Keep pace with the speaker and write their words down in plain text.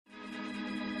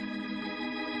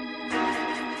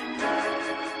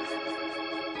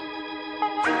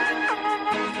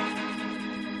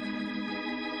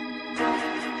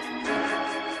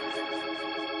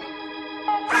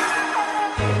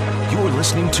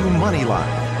listening to Moneyline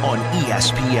on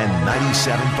ESPN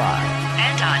 97.5.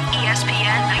 And on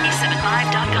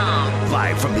ESPN975.com.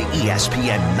 Live from the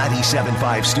ESPN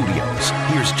 97.5 studios,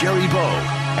 here's Jerry Bow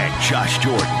and Josh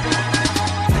Jordan.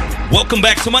 Welcome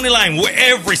back to Moneyline, where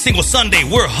every single Sunday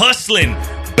we're hustling.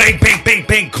 Bang, bang, bang,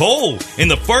 bang, goal. In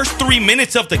the first 3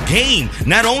 minutes of the game,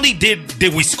 not only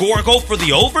did we score a goal for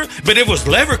the over, but it was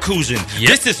Leverkusen. Yep.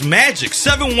 This is magic.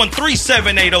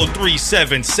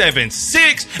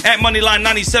 713-780-3776 at Moneyline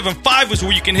 97.5 is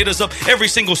where you can hit us up every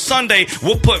single Sunday.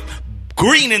 We'll put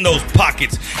green in those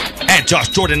pockets at Josh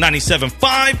Jordan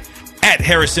 97.5. At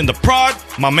Harrison the Prod,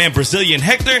 my man Brazilian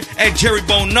Hector, at Jerry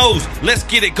Bone Knows. Let's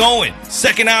get it going.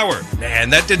 Second hour.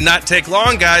 Man, that did not take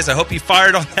long, guys. I hope you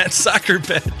fired on that soccer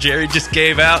bet Jerry just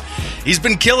gave out. He's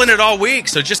been killing it all week,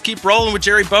 so just keep rolling with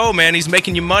Jerry Bow, man. He's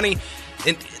making you money.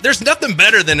 And there's nothing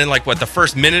better than in the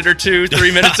first minute or 2,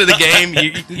 3 minutes of the game,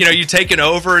 you take it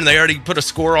over and they already put a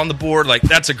score on the board.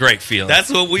 That's a great feeling. That's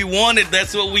what we wanted.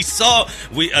 That's what we saw.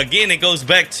 It goes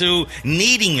back to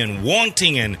needing and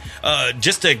wanting. And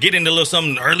just to get into a little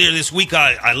something, earlier this week,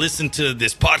 I listened to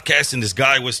this podcast and this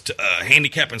guy was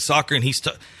handicapping soccer, and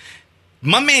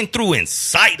my man threw in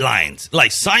sightlines.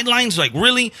 Sightlines?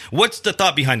 Really? What's the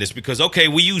thought behind this? Because, okay,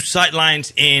 we use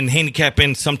sightlines in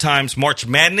handicapping sometimes March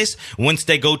Madness once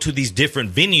they go to these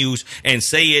different venues and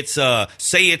say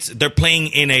they're playing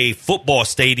in a football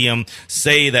stadium,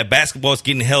 say that basketball is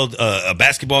getting held, a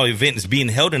basketball event is being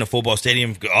held in a football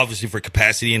stadium, obviously for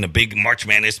capacity in a big March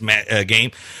Madness game.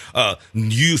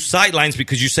 Use sightlines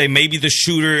because you say maybe the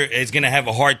shooter is going to have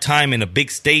a hard time in a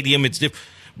big stadium. It's different.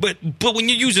 But when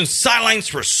you're using sidelines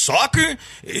for soccer,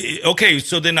 okay,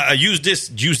 so then I use this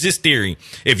theory.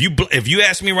 If you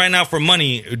ask me right now for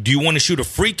money, do you want to shoot a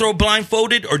free throw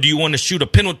blindfolded or do you want to shoot a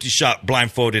penalty shot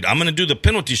blindfolded? I'm going to do the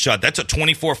penalty shot. That's a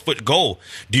 24-foot goal.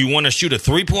 Do you want to shoot a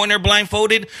three-pointer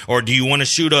blindfolded or do you want to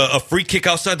shoot a free kick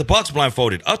outside the box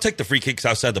blindfolded? I'll take the free kicks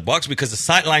outside the box because the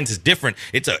sidelines is different.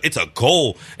 It's a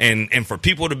goal, and for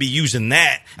people to be using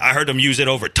that, I heard them use it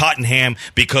over Tottenham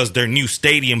because their new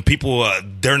stadium, people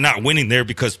they're not winning there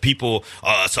because people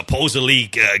supposedly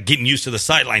getting used to the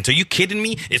sidelines. Are you kidding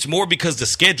me? It's more because the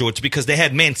schedule. It's because they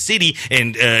had Man City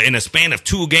and in a span of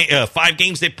 5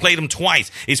 games they played them twice.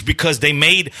 It's because they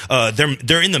made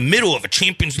they're in the middle of a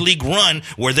Champions League run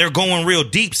where they're going real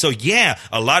deep. So yeah,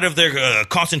 a lot of their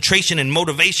concentration and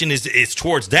motivation is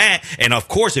towards that. And of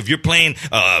course, if you're playing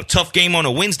a tough game on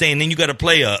a Wednesday and then you got to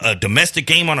play a domestic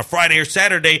game on a Friday or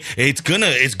Saturday, it's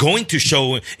going to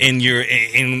show in your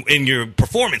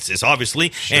performances, obviously.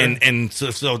 Sure. And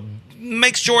so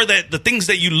make sure that the things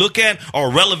that you look at are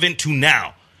relevant to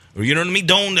now. You know what I mean?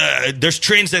 Don't there's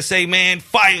trends that say, man,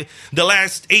 the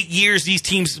last 8 years these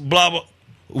teams blah blah.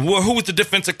 Who was the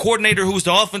defensive coordinator? Who was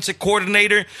the offensive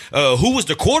coordinator? Who was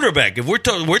the quarterback? If we're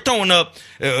throwing up,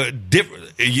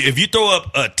 if you throw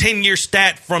up a 10-year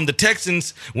stat from the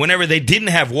Texans whenever they didn't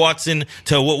have Watson,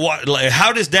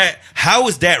 how is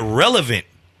that relevant?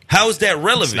 How is that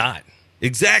relevant? It's not.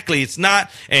 Exactly, it's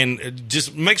not. And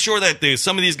just make sure that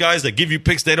some of these guys that give you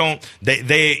picks, they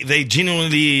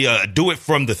genuinely do it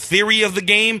from the theory of the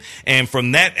game and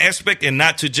from that aspect, and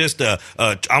not to just I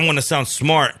want to sound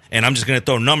smart and I'm just going to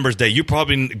throw numbers that you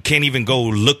probably can't even go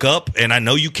look up, and I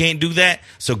know you can't do that.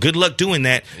 So good luck doing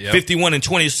that. Yep.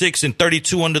 51-26 and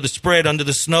 32 under the spread, under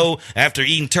the snow after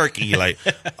eating turkey.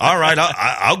 All right,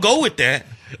 I'll go with that.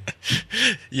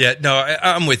 Yeah, no,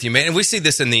 I'm with you, man. And we see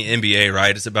this in the NBA,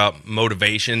 right? It's about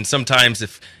motivation. Sometimes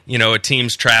if, a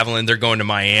team's traveling, they're going to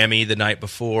Miami the night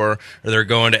before, or they're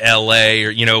going to LA,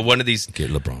 or, one of these,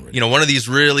 get LeBron ready. One of these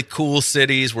really cool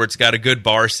cities where it's got a good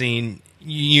bar scene.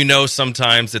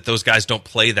 Sometimes that those guys don't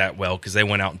play that well because they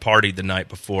went out and partied the night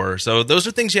before. So those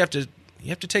are things you have to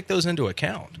take those into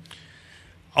account.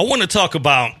 I want to talk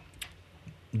about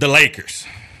the Lakers.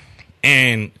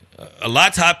 And a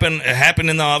lot's happened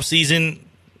in the offseason.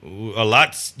 A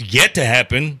lot's yet to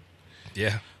happen.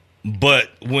 Yeah. But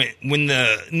when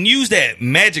the news that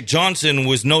Magic Johnson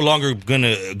was no longer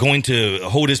going to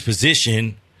hold his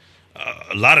position,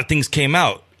 a lot of things came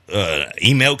out.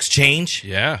 Email exchange.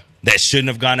 Yeah. That shouldn't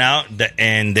have gone out.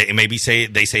 And they say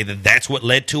that that's what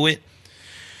led to it.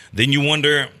 Then you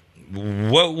wonder,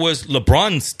 what was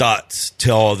LeBron's thoughts to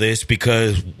all this?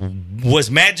 Because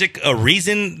was Magic a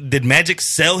reason? Did Magic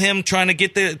sell him trying to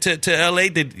get to LA?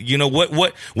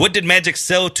 What did Magic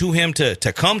sell to him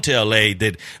to come to LA?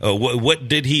 What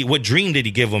dream did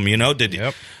he give him?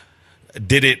 Yep.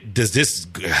 Does this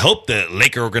help the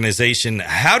Laker organization?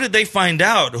 How did they find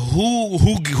out?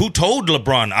 Who told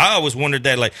LeBron? I always wondered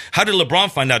that. How did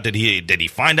LeBron find out? Did he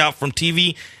find out from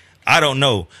TV? I don't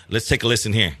know. Let's take a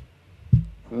listen here.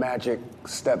 Magic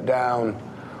stepped down.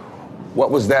 What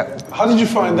was that? How did you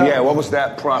find out? Yeah, what was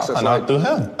that process I like? through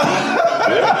him.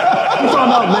 You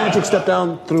found out Magic stepped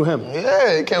down through him.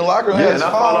 Yeah, he came locker room. Yeah, and I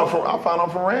found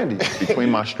out from Randy. Between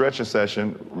my stretching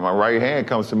session, my right hand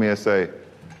comes to me and say,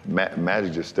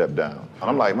 Magic just stepped down. And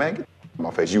I'm like, man, get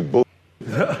my face, you bull.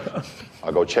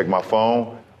 I go check my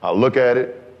phone, I look at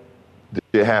it, this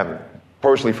shit happened.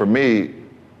 Personally for me,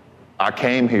 I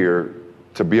came here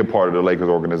to be a part of the Lakers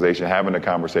organization, having a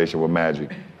conversation with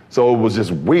Magic. So it was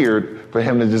just weird for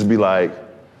him to just be like,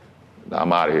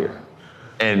 I'm out of here.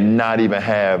 And not even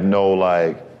have no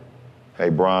like, hey,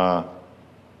 Bron,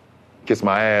 kiss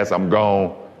my ass, I'm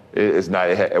gone.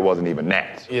 It wasn't even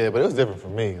that. Yeah, but it was different for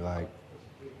me. Like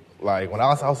when I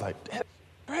was like, that's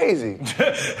crazy.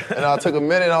 And I took a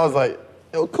minute and I was like,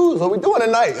 yo, cool, so what we doing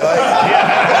tonight? Like,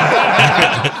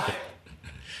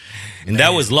 And that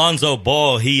was Lonzo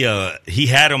Ball. He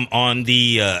had him on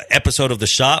the episode of The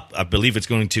Shop. I believe it's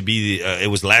going to be, it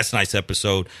was last night's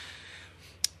episode.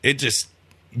 It just,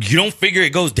 you don't figure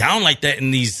it goes down like that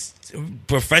in these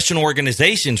professional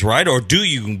organizations, right? Or do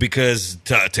you? Because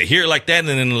to hear it like that and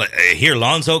then hear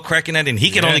Lonzo cracking that, and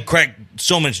he can only crack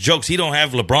so much jokes. He don't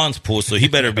have LeBron's pool, so he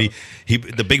better be,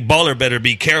 the big baller better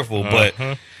be careful. But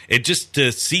it just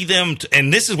to see them,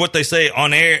 and this is what they say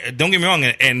on air. Don't get me wrong,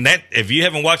 and that if you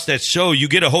haven't watched that show, you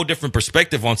get a whole different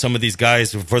perspective on some of these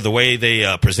guys for the way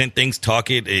they present things,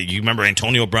 talk it. You remember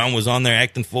Antonio Brown was on there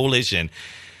acting foolish, and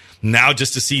now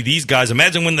just to see these guys.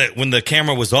 Imagine when the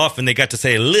camera was off and they got to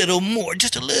say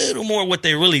just a little more what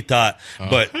they really thought.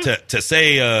 But to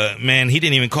say, man, he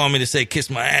didn't even call me to say kiss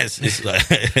my ass. It's like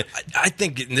I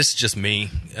think, and this is just me,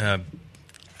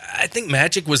 I think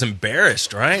Magic was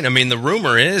embarrassed, right? I mean, the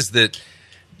rumor is that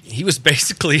he was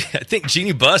basically, I think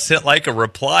Jeannie Buss hit like a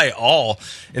reply all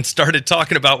and started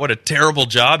talking about what a terrible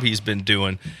job he's been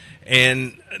doing.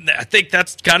 And I think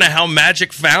that's kind of how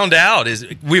Magic found out. Is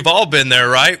we've all been there,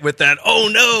 right? With that, oh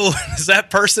no, is that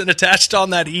person attached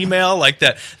on that email? Like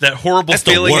that horrible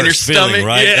feeling in your stomach,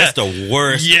 right? Yeah. That's the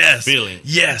worst feeling.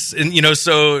 Yes, and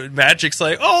so Magic's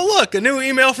like, oh look, a new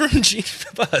email from Jeannie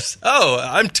Buss. Oh,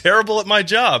 I'm terrible at my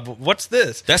job. What's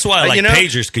this? That's why I like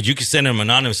pagers, because you can send them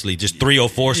anonymously. Just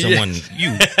 304 someone.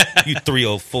 You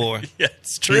 304. Yeah,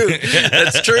 it's true.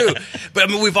 That's true. But I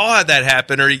mean, we've all had that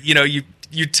happen, or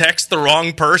you text the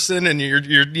wrong person and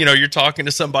you're talking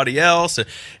to somebody else.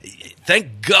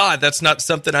 Thank God that's not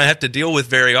something I have to deal with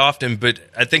very often, but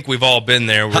I think we've all been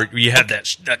there where you have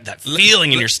that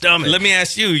feeling in your stomach. Let me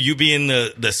ask you being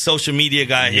the social media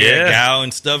guy here, gal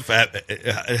and stuff,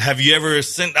 have you ever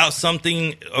sent out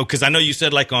something? Because I know you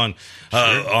said like on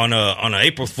a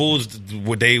April Fool's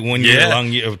day 1 year, a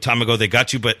long time ago, they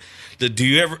got you, but do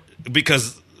you ever,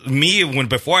 because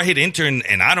before I hit enter and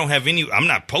I don't have I'm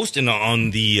not posting on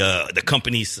the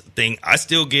company's thing. I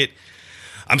still get,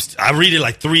 I read it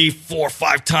like 3, 4,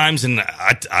 5 times, and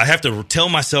I have to tell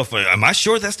myself, am I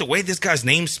sure that's the way this guy's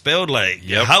name's spelled? Like,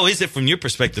 how is it from your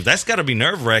perspective? That's got to be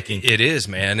nerve wracking. It is,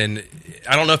 man. And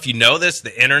I don't know if you know this,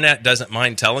 the internet doesn't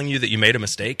mind telling you that you made a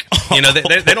mistake. They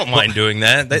don't mind doing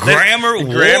that. Grammar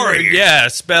warrior. Yeah,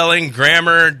 spelling,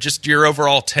 grammar, just your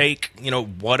overall take,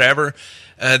 whatever.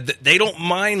 They don't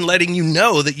mind letting you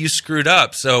know that you screwed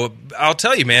up. So I'll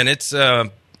tell you, man, it's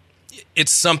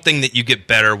something that you get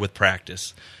better with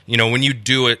practice. When you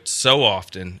do it so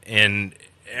often and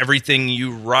everything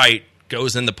you write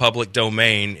goes in the public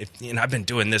domain. And I've been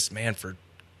doing this, man, for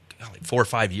like 4 or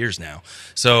 5 years now.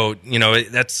 So,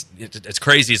 it's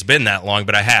crazy it's been that long,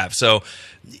 but I have. So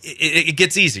it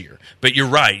gets easier. But you're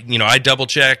right. I double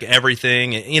check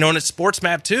everything. And it's Sports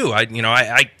Map too.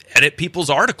 I edit people's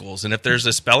articles, and if there's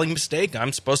a spelling mistake,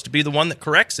 I'm supposed to be the one that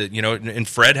corrects it. And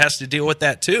Fred has to deal with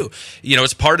that too.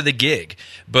 It's part of the gig.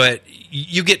 But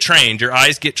you get trained. Your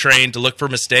eyes get trained to look for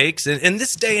mistakes. And in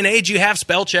this day and age, you have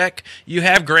spell check, you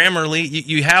have Grammarly,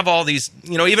 you have all these.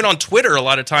 Even on Twitter, a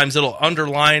lot of times it'll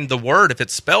underline the word if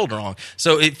it's spelled wrong.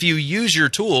 So if you use your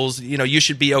tools, you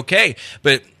should be okay.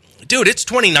 But dude, it's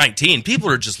 2019. People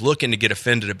are just looking to get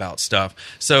offended about stuff.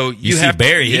 So you have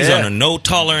Barry. He's on a no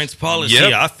tolerance policy.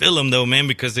 Yep. I feel him though, man,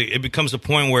 because it becomes a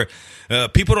point where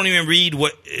people don't even read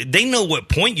what they know what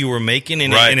point you were making,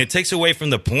 and it takes away from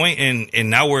the point. And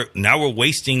now we're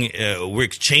wasting. We're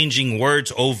exchanging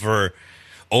words over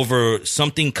over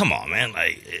something. Come on, man.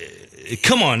 Like,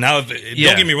 come on now. Don't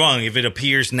get me wrong. If it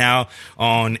appears now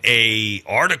on a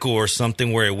article or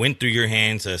something where it went through your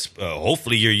hands,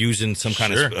 hopefully you're using some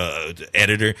kind of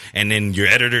editor, and then your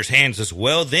editor's hands as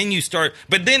well. Then you start,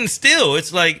 but then still,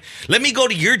 it's like, let me go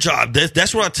to your job.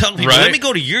 That's what I tell people. Right. Let me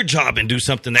go to your job and do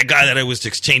something. That guy that I was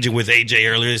exchanging with AJ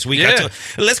earlier this week. Yeah.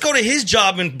 Let's go to his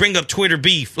job and bring up Twitter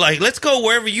beef. Like, let's go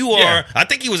wherever you are. I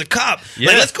think he was a cop. Yeah.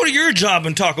 Like, let's go to your job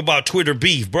and talk about Twitter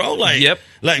beef, bro. Like,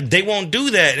 like they won't do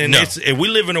that. And we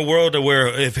live in a world where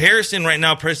if Harrison right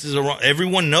now presses the wrong,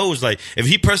 everyone knows. Like, if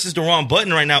he presses the wrong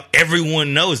button right now,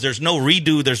 everyone knows. There's no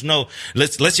redo. There's no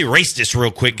let's erase this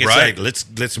real quick. It's like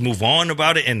let's move on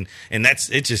about it. And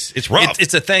it's rough.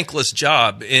 It's a thankless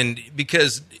job, and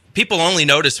because people only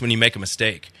notice when you make a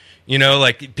mistake. You know,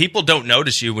 like, people don't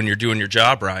notice you when you're doing your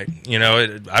job right. You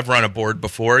know, I've run a board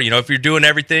before. You know, if you're doing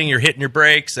everything, you're hitting your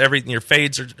brakes, everything, your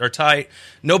fades are tight,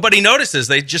 nobody notices.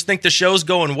 They just think the show's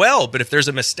going well. But if there's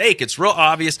a mistake, it's real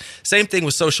obvious. Same thing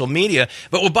with social media.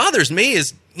 But what bothers me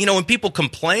is, you know, when people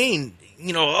complain,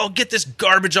 you know, oh, get this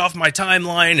garbage off my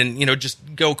timeline, and, you know,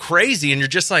 just go crazy. And you're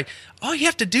just like, all you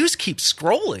have to do is keep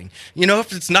scrolling. You know,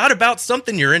 if it's not about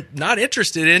something you're not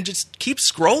interested in, just keep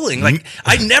scrolling. Like,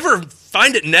 I never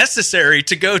find it necessary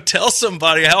to go tell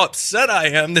somebody how upset I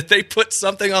am that they put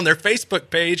something on their Facebook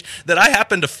page that I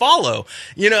happen to follow.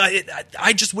 You know,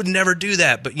 I just would never do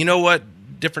that. But you know what?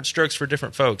 Different strokes for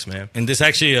different folks, man. And this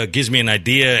actually gives me an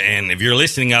idea. And if you're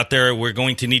listening out there, we're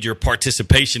going to need your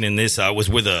participation in this. I was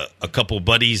with a couple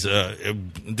buddies.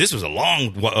 This was a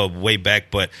long way back,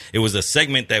 but it was a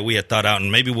segment that we had thought out,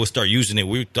 and maybe we'll start using it.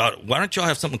 We thought, why don't y'all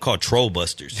have something called Troll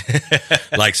Busters?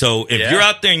 Like, so if you're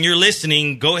out there and you're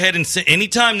listening, go ahead and send,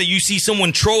 anytime that you see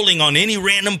someone trolling on any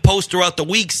random post throughout the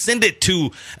week, send it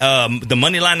to the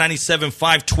Moneyline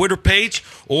 97.5 Twitter page,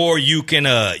 or you can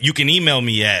email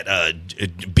me at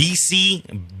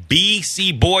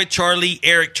BC Boy Charlie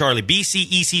Eric Charlie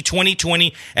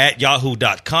BCEC2020 at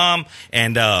yahoo.com,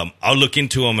 and I'll look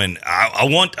into them, and I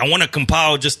want to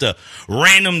compile just a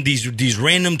random these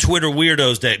random Twitter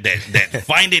weirdos that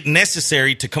find it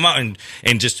necessary to come out and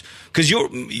just because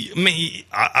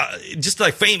just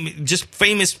like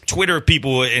famous Twitter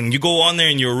people, and you go on there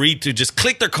and you'll read to just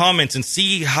click their comments and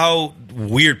see how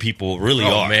weird people really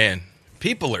are. Oh man,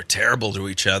 people are terrible to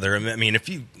each other. I mean,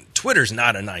 Twitter's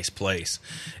not a nice place.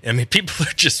 I mean, people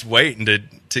are just waiting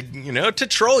to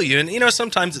troll you. And, you know,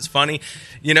 sometimes it's funny.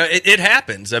 You know, it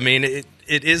happens. I mean, it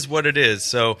is what it is.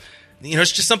 So, you know,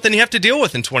 it's just something you have to deal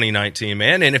with in 2019,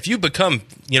 man. And if you become,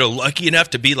 you know, lucky enough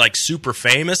to be, like, super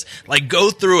famous, like, go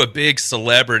through a big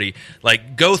celebrity.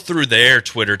 Like, go through their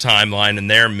Twitter timeline and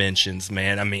their mentions,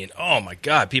 man. I mean, oh, my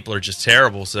God, people are just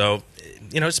terrible. So,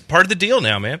 you know, it's part of the deal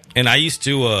now, man. And I used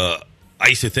to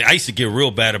get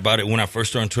real bad about it when I first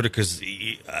started on Twitter, because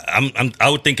I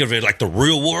would think of it like the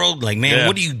real world. Like, man,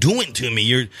 what are you doing to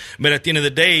me? But at the end of the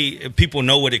day, people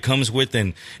know what it comes with,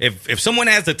 and if someone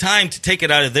has the time to take it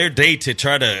out of their day to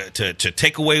try to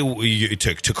take away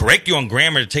to correct you on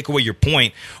grammar, to take away your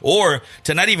point, or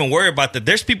to not even worry about that.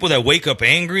 There's people that wake up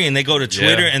angry and they go to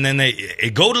Twitter and then they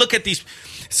go look at these.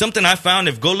 Something I found,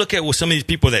 go look at with some of these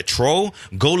people that troll,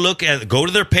 go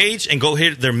to their page and go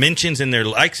hit their mentions and their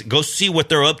likes, go see what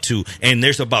they're up to. And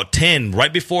there's about 10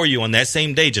 right before you on that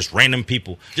same day, just random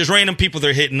people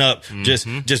they're hitting up, just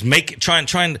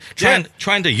trying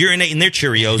to urinate in their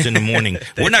Cheerios in the morning.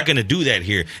 We're not going to do that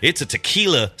here. It's a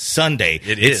tequila Sunday.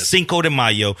 It's Cinco de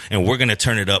Mayo, and we're going to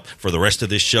turn it up for the rest of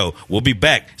this show. We'll be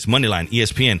back. It's Moneyline,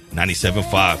 ESPN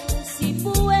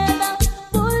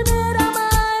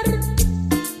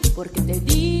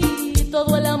 97.5.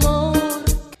 Todo el amor.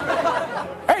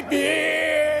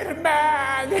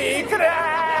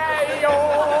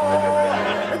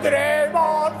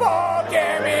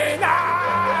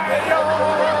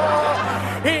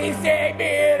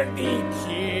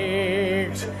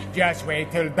 Just wait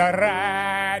till the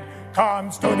rat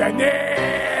comes to the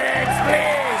Knicks,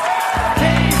 please.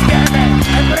 Please give it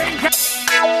and bring.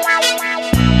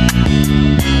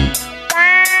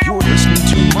 You're listening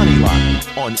to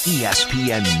Moneyline on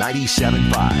ESPN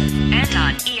 97.5. And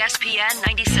on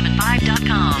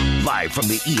ESPN975.com. Live from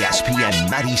the ESPN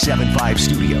 97.5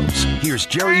 studios, here's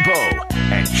Jerry Bow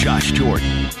and Josh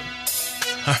Jordan.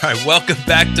 All right, welcome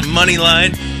back to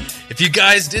Moneyline. If you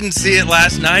guys didn't see it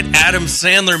last night, Adam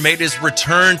Sandler made his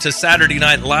return to Saturday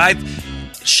Night Live.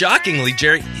 Shockingly,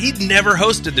 Jerry, he'd never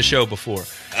hosted the show before.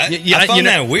 I found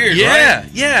that weird, right?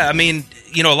 right? Yeah. I mean,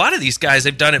 you know, a lot of these guys,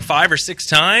 they've done it 5 or 6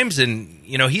 times, and,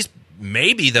 you know, he's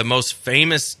maybe the most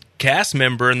famous cast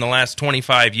member in the last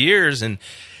 25 years, and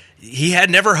he had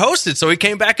never hosted, so he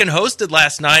came back and hosted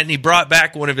last night, and he brought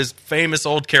back one of his famous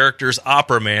old characters,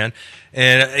 Opera Man,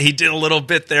 and he did a little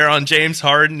bit there on James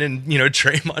Harden and,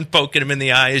 Draymond poking him in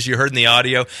the eye, as you heard in the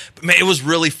audio. But, man, it was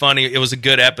really funny. It was a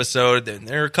good episode.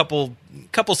 There were a couple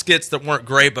skits that weren't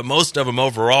great, but most of them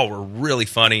overall were really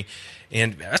funny.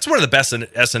 And that's one of the best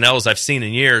SNLs I've seen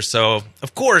in years. So,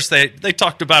 of course, they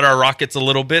talked about our Rockets a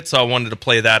little bit, so I wanted to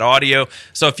play that audio.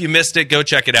 So if you missed it, go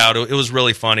check it out. It was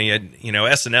really funny. And,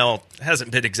 SNL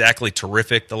hasn't been exactly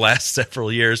terrific the last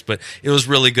several years, but it was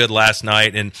really good last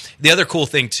night. And the other cool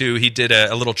thing, too, he did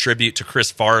a little tribute to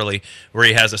Chris Farley, where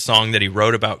he has a song that he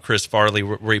wrote about Chris Farley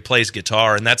where he plays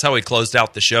guitar. And that's how he closed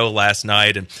out the show last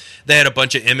night. And they had a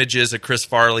bunch of images of Chris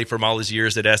Farley from all his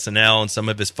years at SNL and some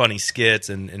of his funny skits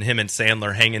and him and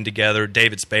Sandler hanging together.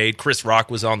 David Spade, Chris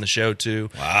Rock was on the show too.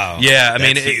 Wow. Yeah,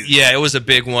 it was a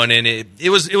big one, and it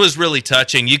was really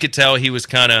touching. You could tell he was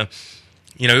kind of,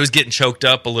 he was getting choked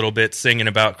up a little bit singing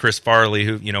about Chris Farley,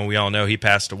 who we all know he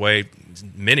passed away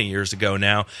many years ago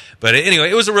now. But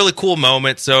anyway, it was a really cool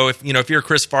moment. So if you're a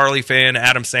Chris Farley fan,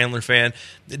 Adam Sandler fan,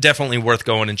 definitely worth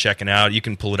going and checking out. You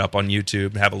can pull it up on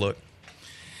YouTube, have a look.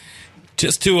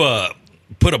 Just to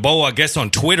put a bow, I guess, on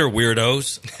Twitter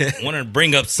weirdos. I want to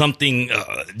bring up something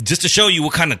just to show you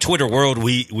what kind of Twitter world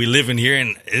we live in here.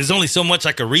 And there's only so much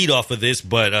I could read off of this,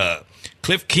 but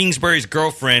Cliff Kingsbury's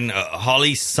girlfriend,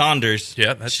 Holly Saunders.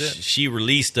 Yeah, that's it. She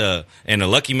released, and a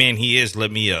lucky man he is.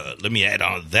 Let me add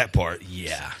on that part.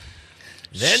 Yeah,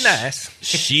 they're nice.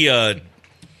 She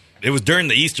it was during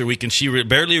the Easter week, and she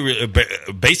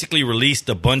basically released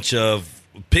a bunch of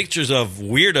pictures of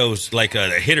weirdos, like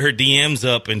hit her DMs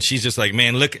up, and she's just like,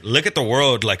 man, look at the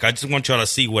world. Like, I just want y'all to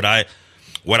see what I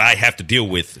have to deal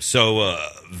with. So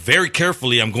very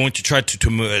carefully, I'm going to try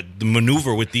to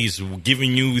maneuver with these,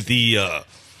 giving you the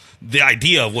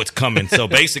idea of what's coming. So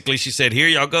basically, she said, here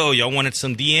y'all go. Y'all wanted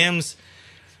some DMs?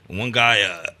 One guy,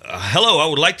 hello, I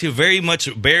would like to very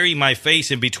much bury my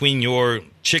face in between your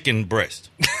chicken breast.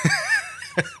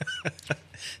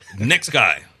 Next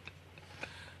guy.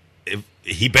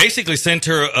 He basically sent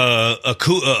her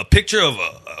a picture of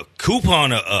a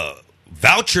coupon, a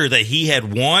voucher that he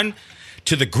had won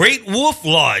to the Great Wolf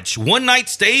Lodge, one night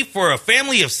stay for a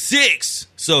family of 6.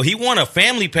 So he won a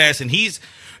family pass, and he's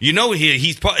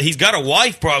got a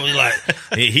wife probably, like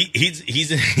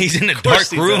he's in a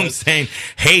dark room saying,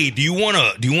 "Hey, do you want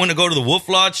to go to the Wolf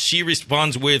Lodge?" She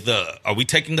responds with, "Are we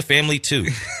taking the family too?"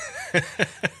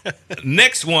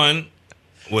 Next one.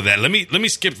 Well, let me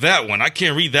skip that one. I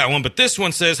can't read that one. But this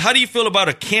one says, how do you feel about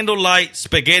a candlelight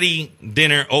spaghetti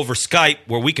dinner over Skype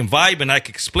where we can vibe and I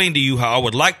can explain to you how I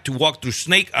would like to walk through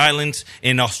Snake Islands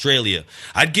in Australia?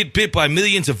 I'd get bit by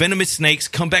millions of venomous snakes,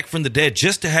 come back from the dead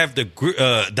just to have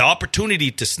the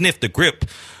opportunity to sniff the grip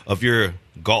of your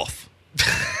golf.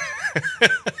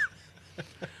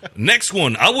 Next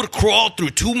one, I would crawl through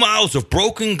 2 miles of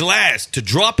broken glass to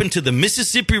drop into the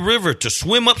Mississippi River to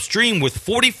swim upstream with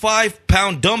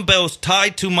 45-pound dumbbells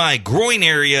tied to my groin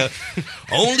area,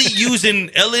 only using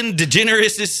Ellen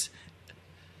DeGeneres'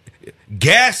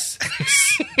 gas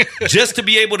just to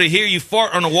be able to hear you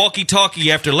fart on a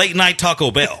walkie-talkie after late-night Taco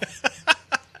Bell.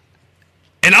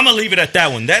 And I'm going to leave it at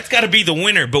that one. That's got to be the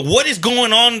winner. But what is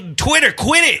going on Twitter?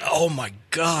 Quit it. Oh, my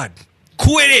God.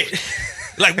 Quit it.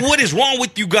 Like, what is wrong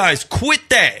with you guys? Quit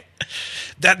that.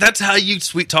 That's how you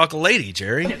sweet talk a lady,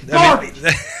 Jerry. Garbage.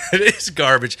 It is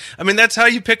garbage. I mean, that's how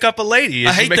you pick up a lady.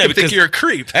 I hate make that them think you're a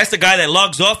creep. That's the guy that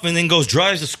logs off and then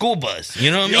drives the school bus. You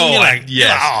know what I mean? Oh, You're like,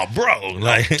 yes. oh, bro.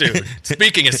 Like, Dude,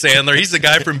 speaking of Sandler, he's the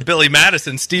guy from Billy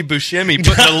Madison, Steve Buscemi,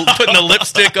 putting the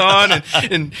lipstick on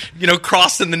and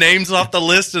crossing the names off the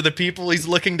list of the people he's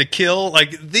looking to kill.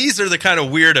 Like, these are the kind of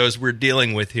weirdos we're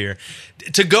dealing with here.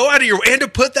 To go out of your way and to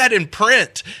put that in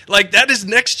print, like, that is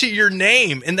next to your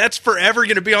name, and that's forever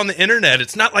going to be on the internet.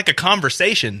 It's not like a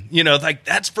conversation, like,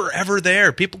 that's forever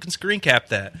there. People can screen cap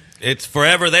that. It's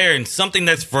forever there, and something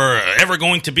that's forever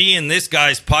going to be in this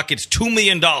guy's pocket's $2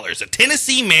 million. A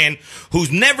Tennessee man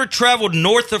who's never traveled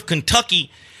north of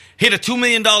Kentucky hit a $2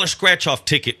 million scratch-off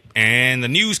ticket, and the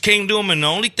news came to him, and the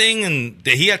only thing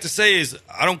that he had to say is,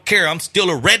 I don't care, I'm still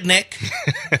a redneck.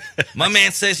 My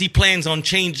man says he plans on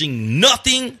changing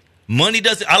nothing. Money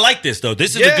doesn't. I like this, though.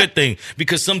 This is a good thing,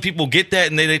 because some people get that,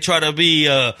 and they try to be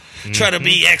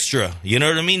extra. You know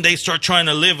what I mean? They start trying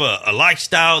to live a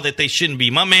lifestyle that they shouldn't be.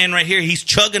 My man right here, he's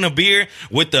chugging a beer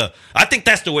with I think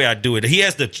that's the way I do it. He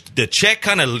has the check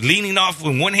kind of leaning off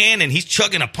in one hand, and he's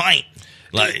chugging a pint.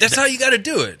 Like, that's how you got to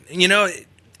do it.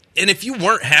 And if you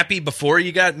weren't happy before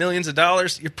you got millions of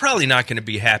dollars, you're probably not going to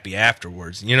be happy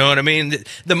afterwards. You know what I mean?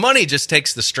 The money just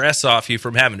takes the stress off you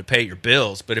from having to pay your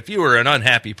bills. But if you were an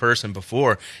unhappy person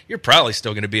before, you're probably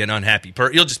still going to be an unhappy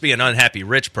person. You'll just be an unhappy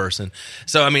rich person.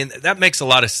 So, I mean, that makes a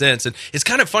lot of sense. And it's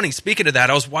kind of funny. Speaking of that,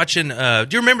 I was watching, do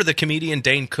you remember the comedian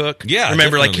Dane Cook? Yeah,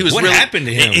 remember, like, he was what really, happened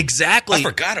to him? Exactly. I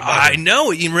forgot about him. I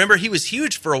know. You remember, he was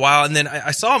huge for a while. And then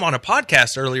I saw him on a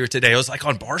podcast earlier today. It was like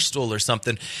on Barstool or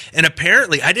something. And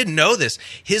apparently, I didn't know this,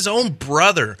 his own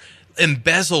brother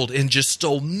embezzled and just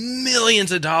stole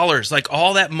millions of dollars, like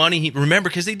all that money. Remember,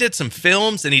 because he did some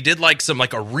films and he did like some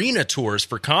like arena tours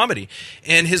for comedy,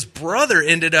 and his brother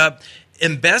ended up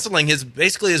embezzling his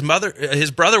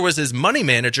brother was his money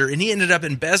manager, and he ended up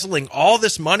embezzling all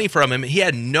this money from him. He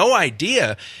had no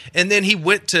idea, and then he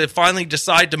went to finally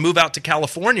decide to move out to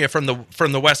California from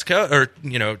the West Coast, or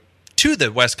to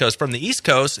the West Coast from the East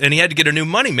Coast, and he had to get a new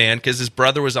money man because his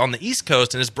brother was on the East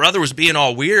Coast, and his brother was being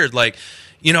all weird, like,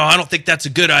 I don't think that's a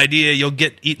good idea. You'll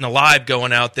get eaten alive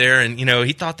going out there. And,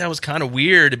 he thought that was kind of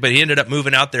weird, but he ended up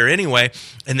moving out there anyway.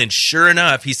 And then sure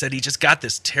enough, he said he just got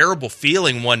this terrible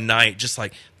feeling one night, just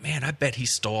like, man, I bet he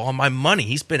stole all my money.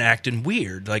 He's been acting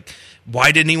weird. Like,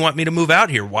 why didn't he want me to move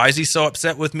out here? Why is he so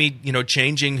upset with me,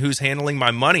 changing who's handling my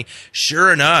money?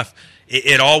 Sure enough,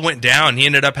 it all went down. He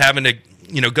ended up having to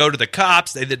go to the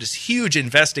cops. They did this huge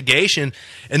investigation,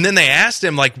 and then they asked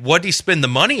him, like, what did he spend the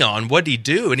money on? What did he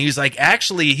do? And he was like,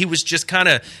 actually, he was just kind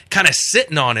of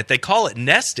sitting on it. They call it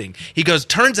nesting. He goes,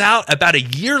 turns out about a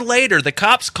year later, the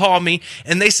cops call me,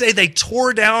 and they say they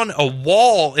tore down a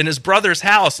wall in his brother's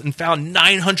house and found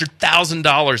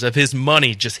 $900,000 of his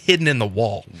money just hidden in the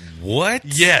wall. What?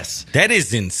 Yes. That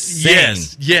is insane.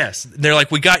 Yes. They're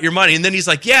like, we got your money. And then he's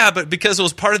like, yeah, but because it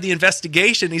was part of the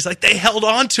investigation, he's like, they held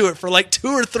on to it for like 2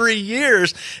 or 3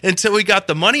 years until we got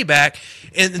the money back.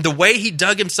 And the way he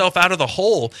dug himself out of the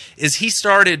hole is he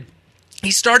started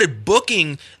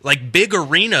booking like big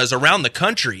arenas around the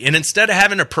country, and instead of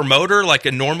having a promoter like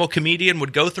a normal comedian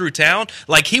would go through town,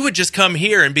 like he would just come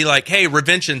here and be like, hey,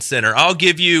 Revention Center, I'll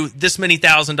give you this many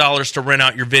 $1,000 to rent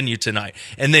out your venue tonight.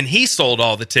 And then he sold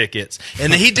all the tickets,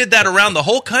 and then he did that around the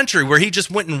whole country, where he just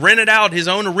went and rented out his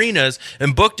own arenas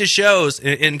and booked his shows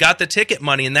and got the ticket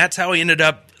money, and that's how he ended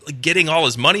up getting all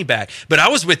his money back. But I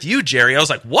was with you, Jerry. I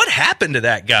was like, what happened to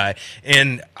that guy?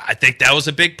 And I think that was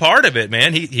a big part of it,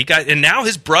 man. He got, and now it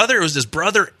was his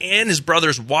brother and his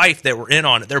brother's wife that were in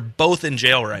on it. They're both in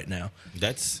jail right now.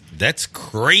 That's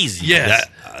crazy. Yes.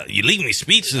 You leave me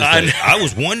speechless. I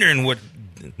was wondering what.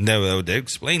 No, that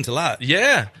explains a lot.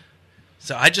 Yeah.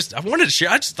 So I wanted to share.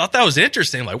 I just thought that was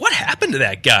interesting. Like, what happened to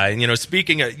that guy? And,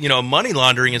 speaking of, money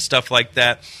laundering and stuff like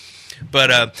that.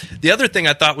 But the other thing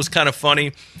I thought was kind of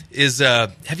funny is,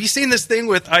 have you seen this thing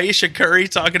with Aisha Curry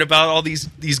talking about all these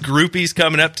groupies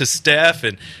coming up to Steph?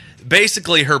 And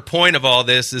basically her point of all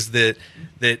this is that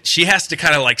she has to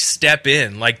kind of like step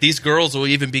in. Like, these girls will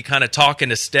even be kind of talking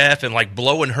to Steph and like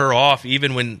blowing her off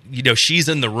even when, she's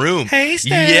in the room. Hey,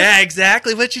 Steph. Yeah,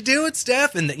 exactly. What you doing,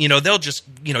 Steph? And, they'll just,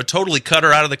 totally cut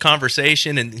her out of the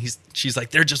conversation. And she's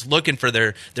like, they're just looking for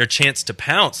their chance to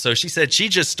pounce. So she said she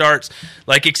just starts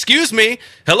like, excuse me,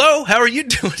 hello, how are you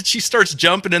doing? She starts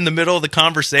jumping in the middle of the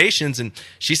conversations. And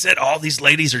she said all these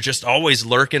ladies are just always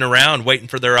lurking around waiting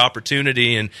for their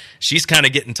opportunity. And she's kind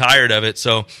of getting tired of it.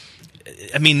 So,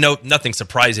 I mean, nothing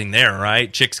surprising there,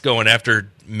 right? Chicks going after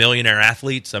millionaire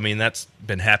athletes. I mean, that's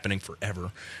been happening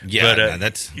forever. Yeah, but,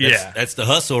 that's the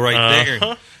hustle right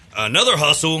there. Another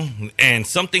hustle, and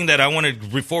something that I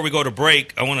wanted, before we go to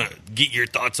break, I want to get your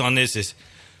thoughts on this, is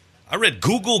I read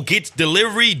Google gets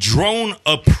delivery drone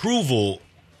approval.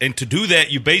 And to do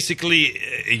that,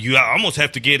 you almost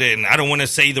have to get it, and I don't want to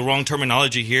say the wrong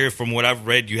terminology here. From what I've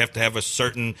read, you have to have a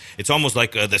certain, it's almost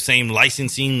like the same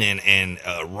licensing and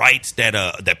rights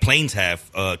that planes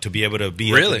have to be able to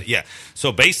be. Really? Yeah.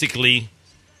 So basically,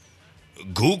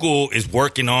 Google is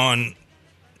working on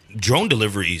drone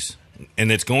deliveries,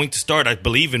 and it's going to start, I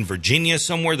believe, in Virginia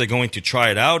somewhere. They're going to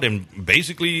try it out, and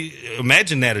basically,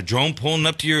 imagine that, a drone pulling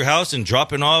up to your house and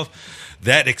dropping off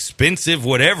that expensive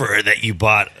whatever that you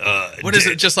bought. What is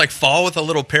it? Just like fall with a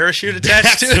little parachute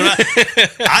attached to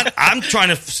it? I'm trying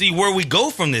to see where we go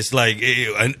from this. Like,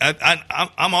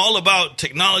 I'm all about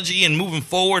technology and moving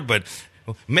forward, but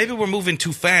maybe we're moving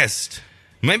too fast.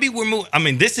 Maybe we're moving. I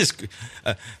mean, this is.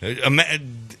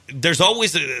 There's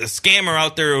always a scammer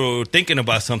out there thinking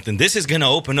about something. This is going to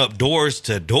open up doors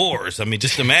to doors. I mean,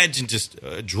 just imagine just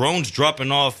drones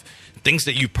dropping off things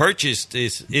that you purchased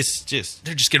it's just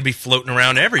They're just going to be floating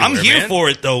around everywhere. I'm here man. for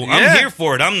it though. Yeah. I'm here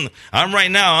for it. I'm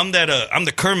right now. I'm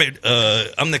the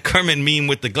Kermit meme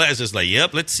with the glasses. Like,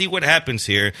 yep. Let's see what happens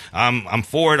here. I'm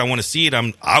for it. I want to see it.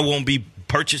 I won't be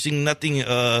purchasing nothing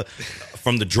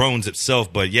from the drones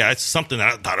itself. But yeah, it's something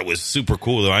that I thought it was super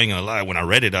cool. Though I ain't gonna lie. When I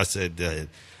read it, I said,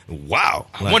 wow.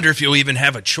 I wonder if you'll even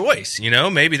have a choice.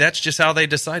 Maybe that's just how they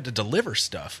decide to deliver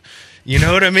stuff. You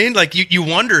know what I mean? Like you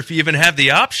wonder if you even have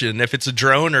the option if it's a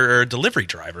drone or a delivery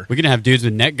driver. We're going to have dudes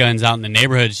with net guns out in the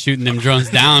neighborhood shooting them drones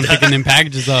down, picking them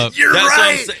packages up. You're That's right. what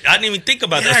I'm saying. I didn't even think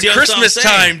about that. See, Christmas that's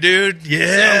what I'm saying. time, dude. Yeah.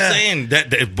 That's what I'm saying.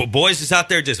 That boys is out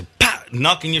there just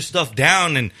knocking your stuff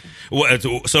down. And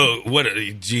so what?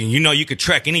 You could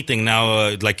track anything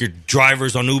now, like your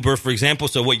drivers on Uber, for example.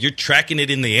 So what? You're tracking it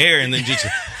in the air, and then just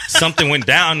something went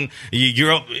down. You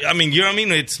know what I mean?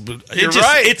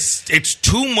 Right. It's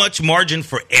too much margin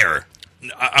for error.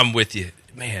 I'm with you.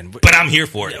 Man, but I'm here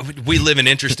for it. We live in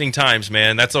interesting times,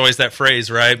 man. That's always that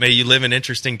phrase, right? May you live in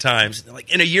interesting times.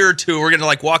 Like in a year or two, we're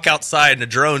gonna walk outside and a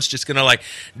drone's just gonna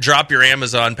drop your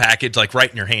Amazon package right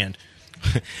in your hand.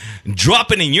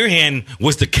 Dropping in your hand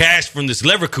was the cash from this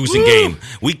Leverkusen game.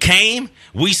 We came,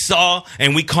 we saw,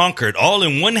 and we conquered all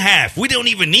in one half. We don't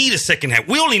even need a second half.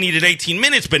 We only needed 18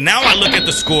 minutes, but now I look at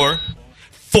the score.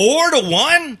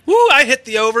 4-1? Woo, I hit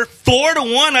the over.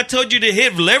 4-1. I told you to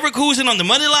hit Leverkusen on the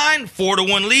money line.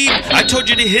 4-1 lead. I told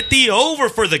you to hit the over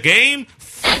for the game.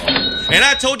 And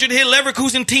I told you to hit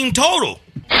Leverkusen team total.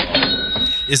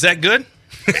 Is that good?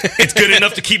 It's good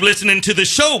enough to keep listening to the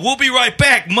show. We'll be right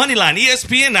back. Moneyline,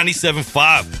 ESPN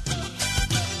 97.5.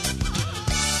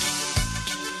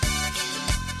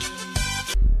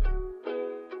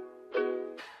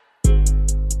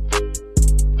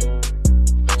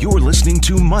 You're listening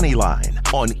to Moneyline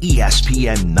on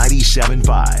ESPN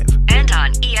 97.5. And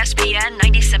on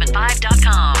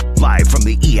ESPN975.com. Live from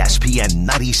the ESPN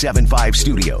 97.5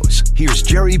 studios, here's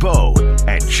Jerry Bow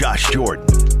and Josh Jordan.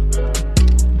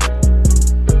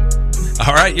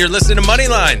 All right, you're listening to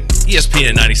Moneyline,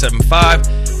 ESPN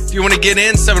 97.5. If you want to get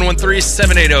in,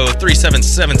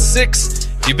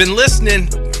 713-780-3776. If you've been listening,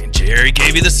 Jerry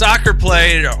gave you the soccer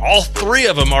play. All three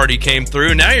of them already came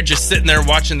through. Now you're just sitting there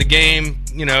watching the game,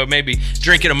 maybe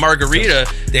drinking a margarita.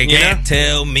 They can't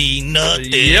tell me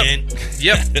nothing.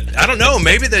 Yep. I don't know.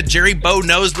 Maybe the Jerry Bow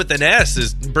knows with an S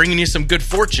is bringing you some good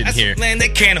fortune here. Man, they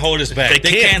can't hold us back.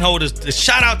 They can't hold us.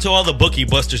 Shout out to all the bookie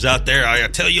busters out there. I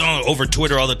tell you over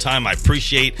Twitter all the time, I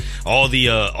appreciate all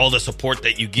the support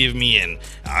that you give me, and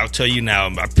I'll tell you now,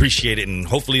 I appreciate it, and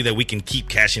hopefully that we can keep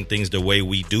cashing things the way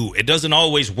we do. It doesn't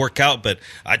always work out, but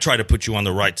I try to put you on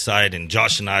the right side, and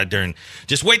Josh and I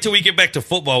just wait till we get back to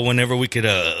football whenever we could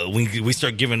we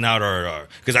start giving out our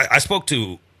because I spoke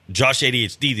to Josh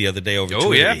ADHD the other day over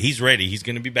Twitter. Yeah. He's ready. He's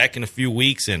going to be back in a few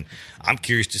weeks, and I'm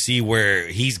curious to see where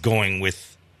he's going with.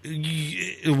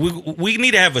 We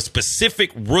need to have a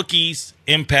specific rookies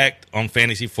impact on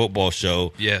fantasy football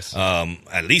show. Yes.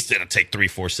 At least it'll take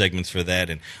 3-4 segments for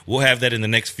that, and we'll have that in the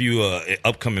next few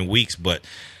upcoming weeks. But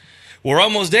we're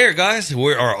almost there, guys.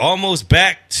 We are almost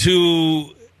back to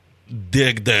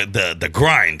the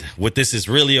grind. What this is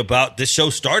really about. This show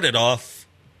started off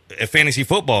at fantasy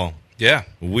football. Yeah.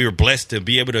 We were blessed to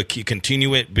be able to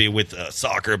continue it, be with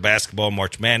soccer, basketball,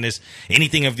 March Madness,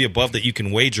 anything of the above that you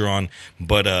can wager on.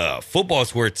 But football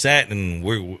is where it's at, and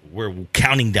we're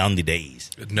counting down the days.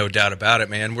 No doubt about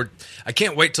it, man. I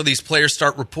can't wait till these players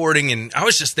start reporting. And I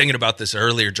was just thinking about this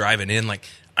earlier driving in.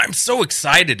 I'm so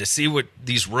excited to see what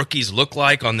these rookies look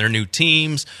like on their new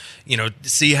teams,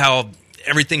 see how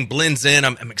everything blends in.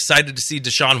 I'm excited to see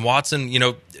Deshaun Watson.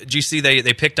 Did you see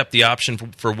they picked up the option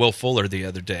for Will Fuller the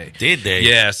other day? Did they?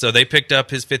 Yeah, so they picked up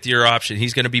his 5th-year option.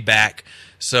 He's going to be back.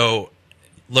 So,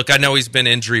 look, I know he's been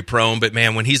injury prone, but,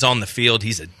 man, when he's on the field,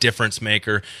 he's a difference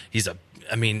maker.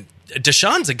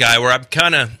 Deshaun's a guy where I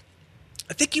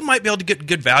think you might be able to get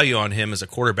good value on him as a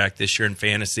quarterback this year in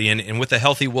fantasy. And with a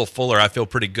healthy Will Fuller, I feel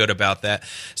pretty good about that.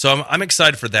 So I'm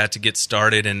excited for that to get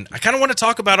started. And I kind of want to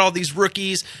talk about all these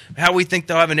rookies, how we think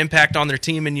they'll have an impact on their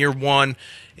team in year one.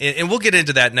 And we'll get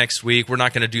into that next week. We're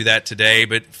not going to do that today.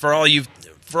 But for all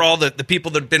the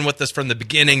people that have been with us from the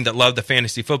beginning that love the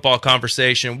fantasy football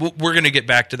conversation, we're going to get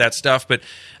back to that stuff. But,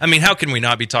 how can we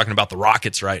not be talking about the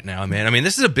Rockets right now, man?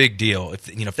 This is a big deal.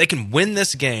 If they can win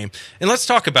this game, and let's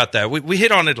talk about that. We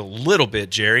hit on it a little bit,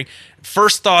 Jerry.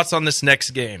 First thoughts on this next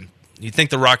game. You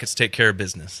think the Rockets take care of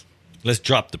business? Let's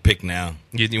drop the pick now.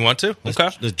 You want to? Let's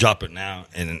drop it now.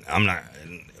 And I'm not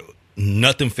 –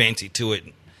 nothing fancy to it.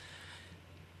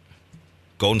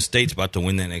 Golden State's about to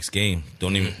win that next game.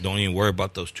 Don't even worry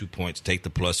about those 2 points. Take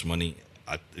the plus money.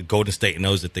 Golden State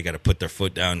knows that they got to put their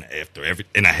foot down after every.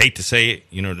 And I hate to say it,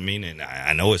 you know what I mean. And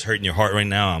I know it's hurting your heart right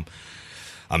now.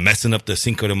 I'm messing up the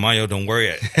Cinco de Mayo. Don't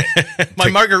worry. My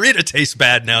margarita tastes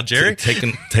bad now, Jerry.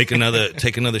 Take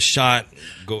another shot.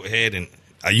 Go ahead and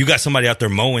you got somebody out there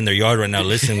mowing their yard right now,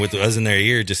 listening with us in their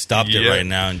ear. Just stopped it right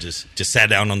now and just sat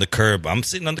down on the curb. I'm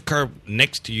sitting on the curb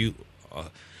next to you,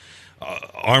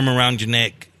 arm around your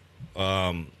neck.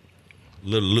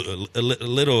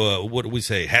 Little what do we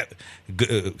say?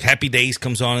 Happy Days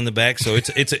comes on in the back, so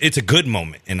it's a good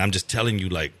moment. And I'm just telling you,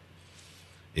 like,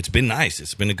 it's been nice.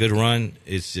 It's been a good run.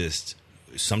 It's just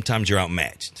sometimes you're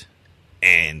outmatched,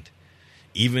 and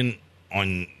even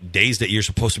on days that you're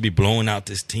supposed to be blowing out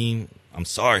this team, I'm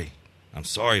sorry,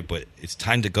 but it's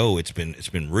time to go. It's been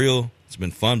real. It's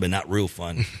been fun, but not real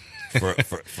fun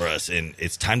for us, and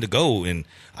it's time to go. And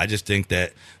I just think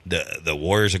that the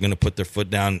Warriors are going to put their foot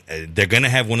down. They're going to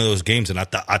have one of those games, and I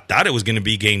thought it was going to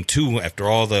be game 2 after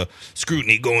all the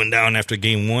scrutiny going down after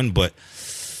game 1, but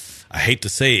I hate to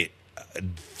say it,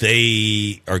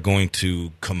 they are going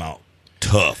to come out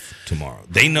tough tomorrow.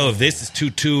 They know if this is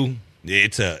 2-2,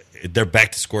 they're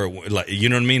back to square one. Like, you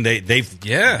know what I mean?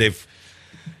 They've.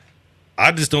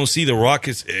 I just don't see the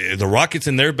Rockets. The Rockets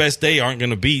in their best day aren't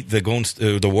going to beat the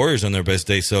Warriors on their best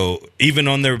day. So even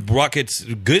on their Rockets'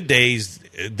 good days,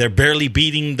 they're barely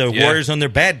beating the Warriors on their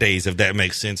bad days, if that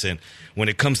makes sense. And when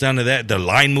it comes down to that, the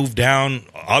line moved down,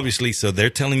 obviously. So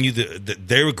they're telling you that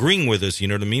they're agreeing with us. You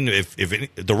know what I mean? If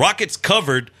the Rockets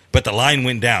covered, but the line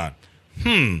went down.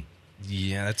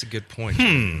 Yeah, that's a good point.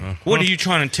 What are you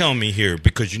trying to tell me here?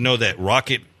 Because you know that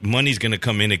Rocket money's going to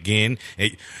come in again.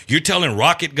 You're telling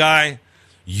Rocket guy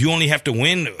you only have to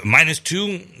win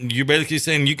 -2. You're basically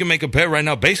saying you can make a bet right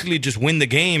now. Basically, just win the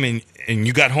game and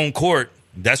you got home court.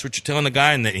 That's what you're telling the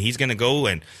guy, and that he's going to go.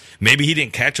 And maybe he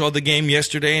didn't catch all the game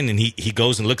yesterday, and then he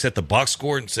goes and looks at the box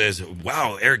score and says,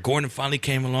 "Wow, Eric Gordon finally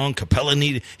came along. Capella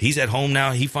he's at home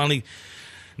now. He finally."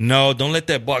 No, don't let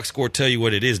that box score tell you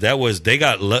what it is. That was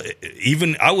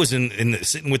even I was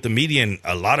sitting with the media, and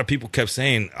a lot of people kept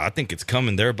saying, "I think it's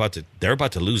coming. They're about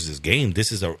to lose this game.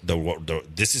 This is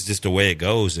this is just the way it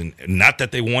goes." And not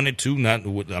that they wanted to,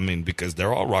 because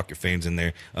they're all Rocket fans in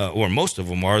there, or most of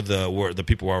them are the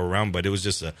people who are around. But it was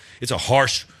just it's a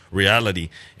harsh reality,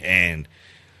 and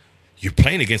you're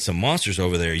playing against some monsters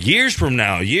over there. Years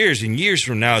and years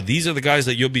from now, these are the guys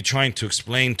that you'll be trying to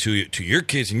explain to your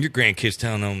kids and your grandkids,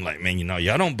 telling them, like, man,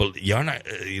 y'all not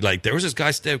like, there was this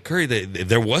guy, Steph Curry, that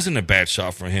there wasn't a bad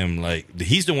shot for him. Like,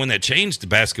 he's the one that changed the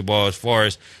basketball as far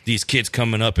as these kids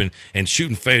coming up and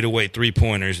shooting fadeaway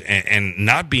 3-pointers and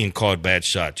not being called bad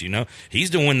shots. You know, he's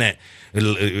the one that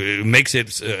makes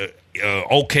it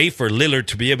okay for Lillard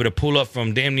to be able to pull up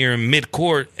from damn near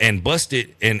mid-court and bust it,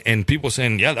 and people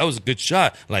saying, yeah, that was a good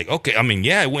shot. Like, okay, I mean,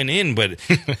 yeah, it went in, but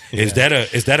is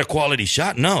that a quality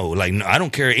shot? No. Like, no, I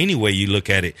don't care any way you look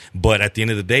at it, but at the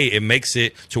end of the day, it makes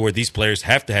it to where these players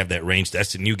have to have that range.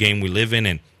 That's the new game we live in,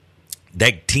 and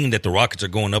that team that the Rockets are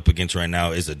going up against right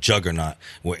now is a juggernaut,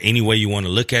 where any way you want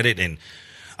to look at it. And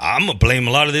I'm going to blame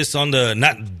a lot of this on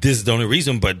not this is the only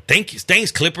reason, but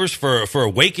thanks Clippers for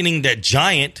awakening that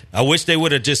giant. I wish they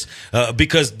would have just,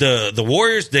 because the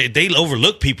Warriors, they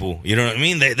overlook people. You know what I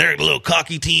mean? They're a little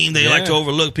cocky team. They like to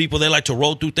overlook people. They like to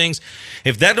roll through things.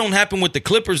 If that don't happen with the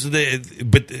Clippers,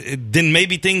 then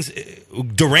maybe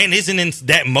Durant isn't in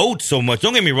that mode so much.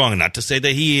 Don't get me wrong. Not to say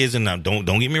that he is, and don't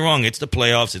get me wrong. It's the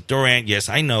playoffs. It's Durant. Yes,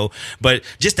 I know. But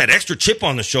just that extra chip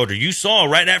on the shoulder. You saw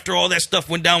right after all that stuff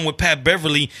went down with Pat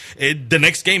Beverly, the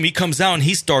next game he comes out and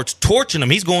he starts torching them.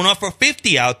 He's going off for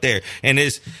 50 out there, and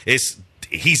he's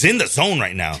in the zone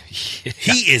right now. Yeah.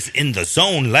 He is in the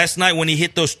zone. Last night when he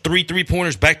hit those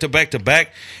 3-pointers back to back to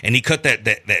back, and he cut that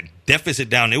deficit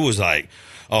down, it was like,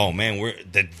 oh man,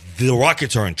 the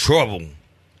Rockets are in trouble.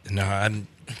 No,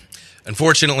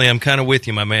 unfortunately I'm kind of with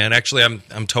you, my man. Actually,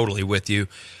 I'm totally with you.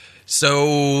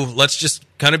 So let's just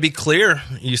kind of be clear. Are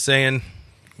you saying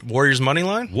Warriors money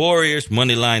line? Warriors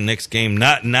money line next game.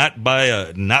 Not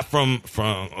from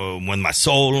with my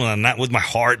soul, not with my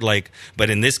heart. But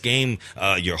in this game,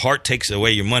 your heart takes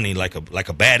away your money like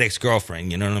a bad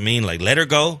ex-girlfriend. You know what I mean? Like, let her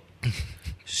go.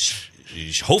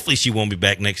 Hopefully, she won't be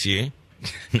back next year.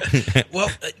 Well,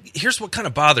 here's what kind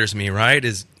of bothers me. Right?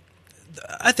 Is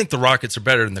I think the Rockets are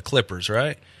better than the Clippers.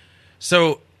 Right?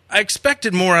 So I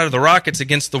expected more out of the Rockets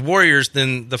against the Warriors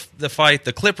than the fight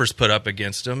the Clippers put up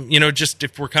against them. You know, just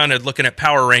if we're kind of looking at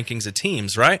power rankings of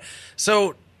teams, right?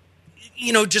 So,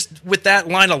 you know, just with that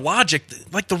line of logic,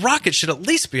 like, the Rockets should at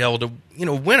least be able to, you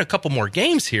know, win a couple more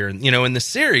games here, you know, in the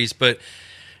series. But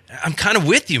I'm kind of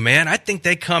with you, man. I think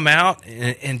they come out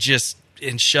and just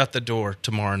shut the door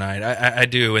tomorrow night. I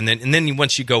do. And then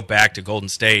once you go back to Golden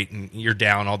State and you're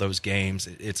down all those games,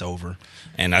 it's over.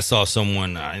 And I saw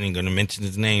someone, I ain't going to mention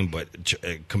his name, but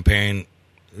comparing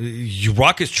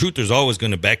Rockets truthers always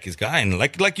going to back his guy, and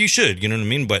like you should, you know what I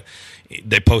mean? But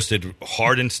they posted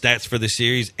Harden stats for the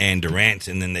series and Durant's,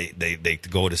 and then they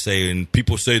go to say, and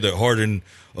people say that Harden,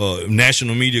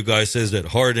 national media guy says that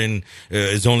Harden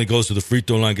only goes to the free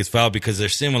throw line, gets fouled because they're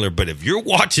similar. But if you're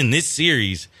watching this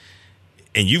series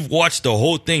and you've watched the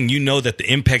whole thing, you know that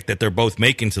the impact that they're both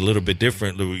making is a little bit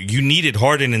different. You needed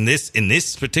Harden in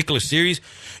this particular series.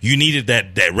 You needed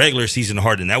that regular season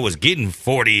Harden. That was getting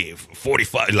 40,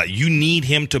 45. Like, you need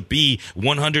him to be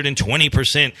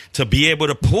 120% to be able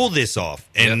to pull this off.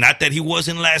 And not that he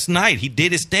wasn't last night. He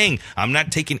did his thing. I'm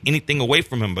not taking anything away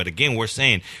from him. But again, we're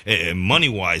saying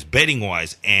money-wise,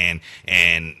 betting-wise, and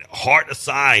heart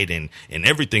aside and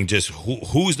everything, just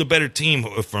who's the better team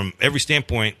from every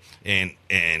standpoint, and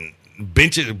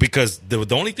bench it, because the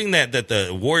only thing that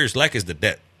the Warriors lack is the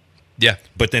depth. Yeah.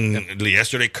 But then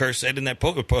yesterday, Kerr said in that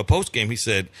post game, he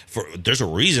said, there's a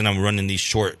reason I'm running these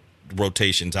short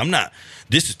rotations.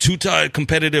 This is too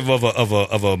competitive of a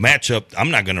matchup.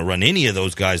 I'm not going to run any of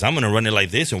those guys. I'm going to run it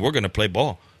like this, and we're going to play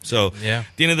ball. So at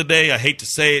the end of the day, I hate to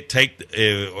say it,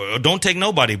 or don't take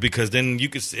nobody, because then you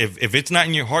could, if it's not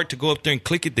in your heart to go up there and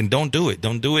click it, then don't do it.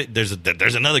 Don't do it. There's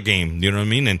another game. You know what I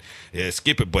mean? And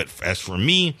skip it. But as for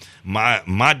me,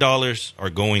 my dollars are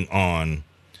going on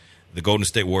the Golden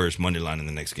State Warriors money line in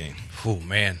the next game. Oh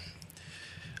man,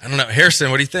 I don't know,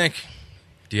 Harrison. What do you think?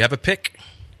 Do you have a pick?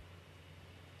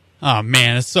 Oh,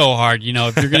 man, it's so hard. You know,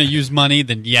 if you're going to use money,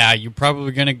 then, yeah, you're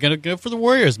probably going to go for the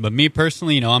Warriors. But me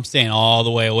personally, you know, I'm staying all the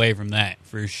way away from that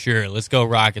for sure. Let's go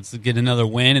Rockets. Let's get another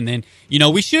win. And then, you know,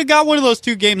 we should have got one of those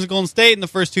 2 games in Golden State in the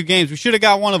first 2 games. We should have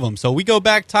got one of them. So we go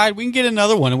back tied. We can get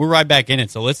another one, and we're right back in it.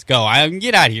 So let's go. I can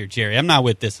get out of here, Jerry. I'm not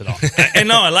with this at all. And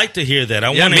no, I like to hear that. I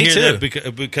want to hear too.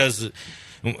 that because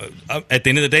at the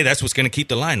end of the day, that's what's going to keep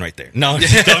the line right there. No, I'm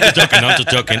just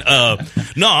joking.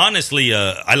 No, honestly,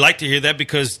 I like to hear that,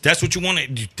 because that's what you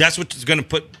want. That's what's going to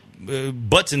put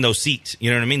butts in those seats. You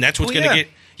know what I mean? That's what's going to get.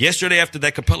 Yesterday, after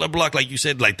that Capella block, like you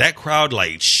said, like that crowd,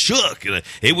 like shook.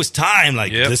 It was time.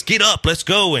 Like, let's get up, let's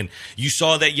go. And you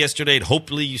saw that yesterday.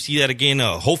 Hopefully, you see that again.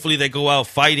 Hopefully, they go out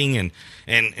fighting.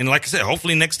 And like I said,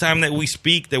 hopefully next time that we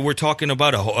speak, that we're talking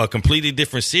about a completely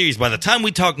different series. By the time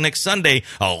we talk next Sunday,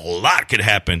 a lot could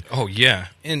happen. Oh yeah,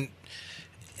 and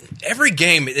every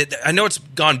game, I know it's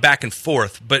gone back and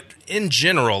forth, but in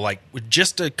general, like with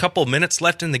just a couple minutes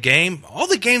left in the game, all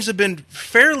the games have been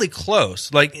fairly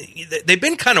close. Like, they've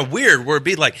been kind of weird, where it'd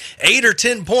be like 8 or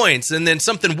 10 points, and then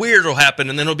something weird will happen,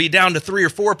 and then it'll be down to 3 or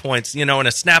 4 points, you know, in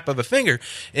a snap of a finger.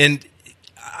 And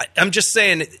I'm just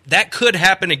saying that could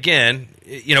happen again.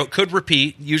 You know, it could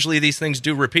repeat. Usually these things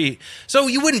do repeat. So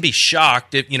you wouldn't be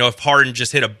shocked if Harden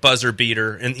just hit a buzzer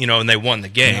beater and they won the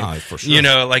game. No, for sure. You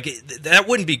know, like, that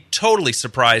wouldn't be totally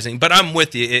surprising. But I'm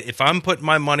with you. If I'm putting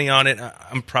my money on it,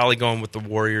 I'm probably going with the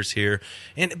Warriors here.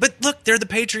 But look, they're the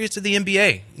Patriots of the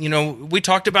NBA. You know, we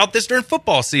talked about this during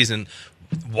football season.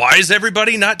 Why is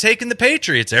everybody not taking the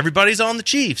Patriots? Everybody's on the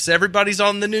Chiefs. Everybody's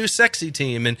on the new sexy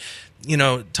team. And, you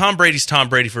know, Tom Brady's Tom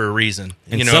Brady for a reason.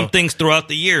 And some things throughout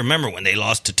the year, remember when they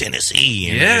lost to Tennessee?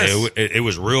 And it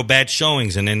was real bad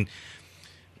showings. And then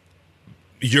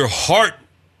your heart,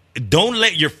 don't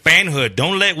let your fanhood,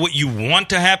 don't let what you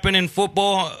want to happen in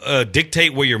football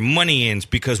dictate where your money ends.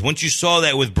 Because once you saw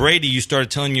that with Brady, you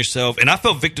started telling yourself, and I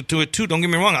fell victim to it too, don't get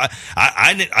me wrong.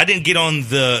 I didn't get on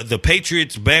the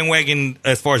Patriots bandwagon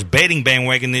as far as betting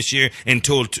bandwagon this year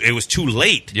until it was too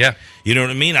late. Yeah. You know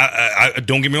what I mean? I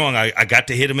don't get me wrong. I got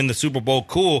to hit them in the Super Bowl,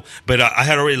 cool, but I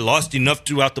had already lost enough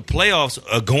throughout the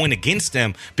playoffs going against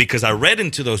them, because I read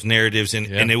into those narratives, and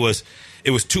it was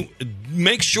too.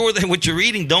 Make sure that what you're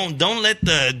reading, don't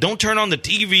turn on the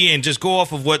TV and just go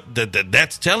off of what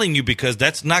that's telling you, because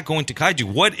that's not going to guide you.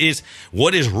 What is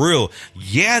real?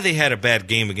 Yeah, they had a bad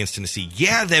game against Tennessee.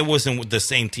 Yeah, that wasn't the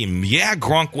same team. Yeah,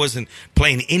 Gronk wasn't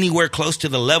playing anywhere close to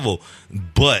the level,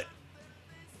 but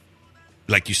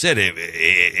like you said,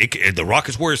 the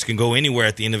Rockets Warriors can go anywhere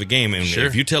at the end of a game. And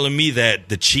if you're telling me that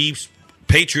the Chiefs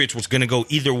Patriots was going to go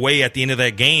either way at the end of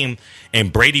that game,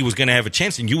 and Brady was going to have a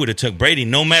chance, and you would have took Brady,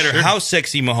 no matter how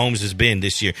sexy Mahomes has been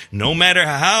this year, no matter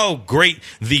how great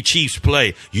the Chiefs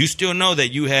play. You still know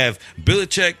that you have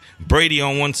Belichick, Brady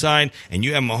on one side, and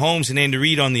you have Mahomes and Andy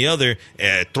Reid on the other.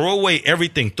 Throw away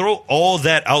everything. Throw all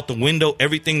that out the window.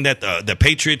 Everything that the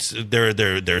Patriots, their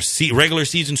regular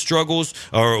season struggles,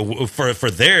 or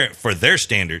for their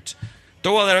standards.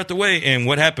 Throw all that out the way. And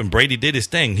what happened? Brady did his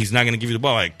thing. He's not going to give you the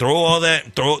ball. Like, throw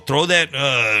that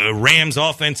Rams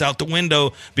offense out the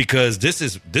window, because this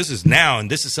is now,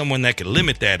 and this is someone that can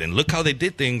limit that. And look how they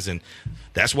did things. And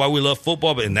that's why we love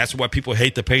football, and that's why people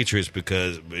hate the Patriots,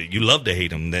 because you love to hate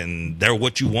them. Then they're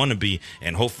what you want to be,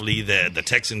 and hopefully the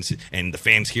Texans and the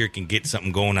fans here can get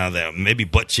something going out of that. Maybe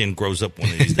butt chin grows up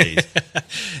one of these days.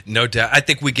 No doubt. I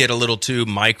think we get a little too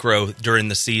micro during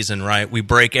the season, right? We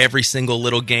break every single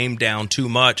little game down too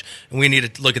much, and we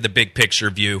need to look at the big picture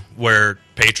view where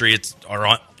Patriots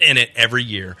are in it every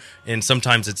year, and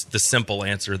sometimes it's the simple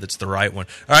answer that's the right one.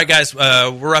 All right, guys,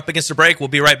 we're up against a break. We'll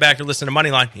be right back to listen to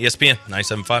Moneyline, ESPN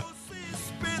 97.5.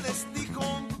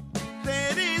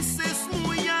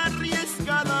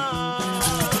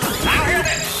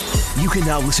 You can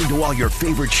now listen to all your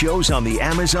favorite shows on the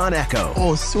Amazon Echo.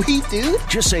 Oh, sweet, dude.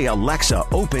 Just say, Alexa,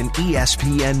 open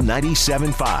ESPN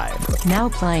 97.5. Now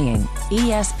playing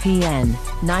ESPN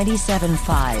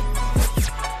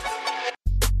 97.5.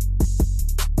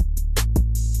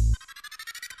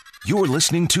 You're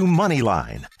listening to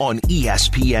Moneyline on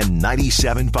ESPN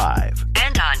 97.5.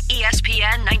 And on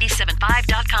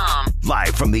ESPN975.com.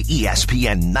 Live from the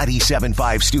ESPN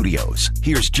 97.5 studios,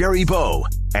 here's Jerry Bow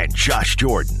and Josh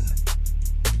Jordan.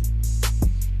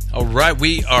 All right,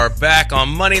 we are back on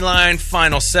Moneyline,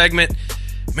 final segment.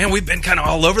 Man, we've been kind of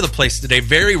all over the place today.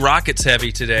 Very Rockets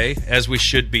heavy today, as we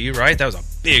should be, right? That was a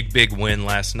big, big win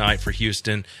last night for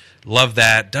Houston. Love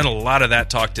that. Done a lot of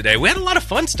that talk today. We had a lot of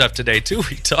fun stuff today, too,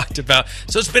 we talked about.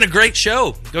 So it's been a great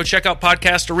show. Go check out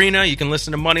Podcast Arena. You can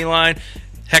listen to Moneyline.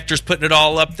 Hector's putting it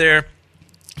all up there.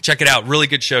 Check it out. Really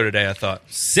good show today, I thought.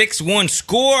 6-1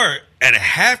 score at a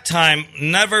halftime.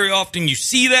 Not very often you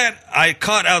see that. I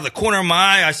caught out of the corner of my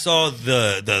eye. I saw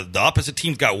the opposite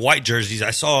team's got white jerseys.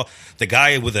 I saw the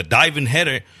guy with a diving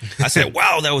header. I said,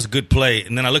 wow, that was a good play.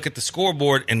 And then I look at the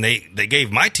scoreboard, and they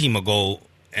gave my team a goal,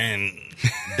 and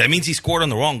that means he scored on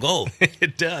the wrong goal.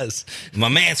 It does. My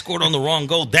man scored on the wrong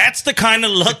goal. That's the kind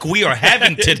of luck we are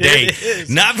having today.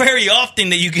 Not very often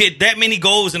that you get that many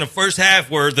goals in the first half,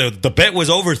 where the bet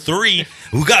was over 3.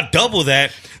 We got double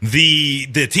that.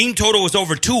 The team total was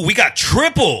over 2. We got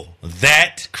triple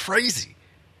that. Crazy.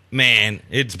 Man,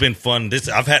 it's been fun.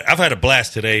 I've had a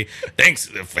blast today. Thanks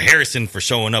for Harrison for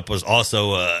showing up. Was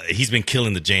also he's been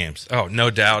killing the jams. Oh, no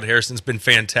doubt. Harrison's been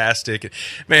fantastic.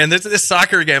 Man, this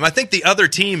soccer game, I think the other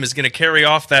team is going to carry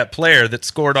off that player that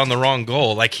scored on the wrong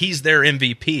goal. Like, he's their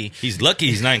MVP. He's lucky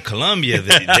he's not in Colombia.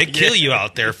 They kill you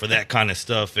out there for that kind of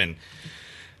stuff. And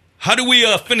how do we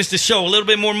finish the show? A little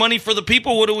bit more money for the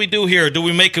people? What do we do here? Do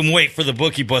we make them wait for the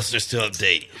Bookie Busters to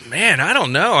update? Man, I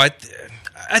don't know.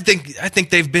 I think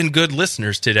they've been good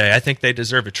listeners today. I think they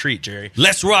deserve a treat, Jerry.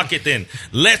 Let's rock it then.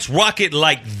 Let's rock it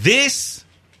like this.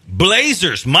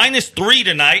 Blazers -3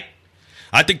 tonight.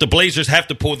 I think the Blazers have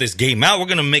to pull this game out. We're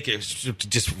going to make it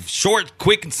just short,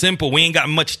 quick, and simple. We ain't got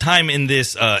much time in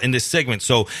this segment.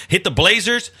 So hit the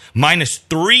Blazers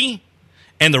 -3.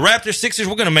 And the Raptors Sixers,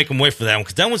 we're going to make them wait for that one,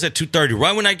 because that one's at 2:30.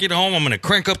 Right when I get home, I'm going to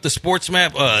crank up the sports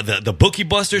map, the Bookie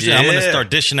Busters, and I'm going to start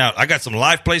dishing out. I got some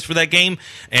live plays for that game,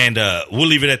 and we'll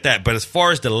leave it at that. But as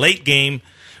far as the late game,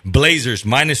 Blazers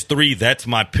 -3, that's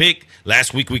my pick.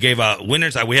 Last week we gave out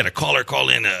winners. We had a caller call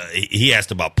in. He asked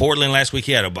about Portland last week.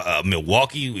 He had about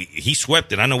Milwaukee. He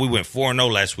swept it. I know we went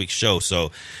 4-0 last week's show,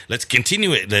 so let's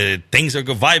continue it. Things are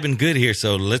vibing good here,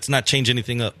 so let's not change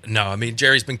anything up. No, I mean,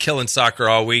 Jerry's been killing soccer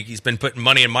all week. He's been putting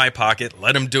money in my pocket.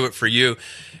 Let him do it for you.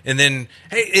 And then,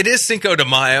 hey, it is Cinco de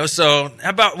Mayo, so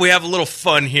how about we have a little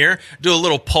fun here? Do a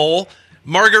little poll.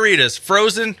 Margaritas,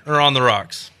 frozen or on the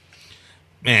rocks?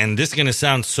 Man, this is going to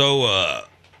sound so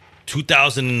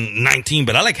 2019,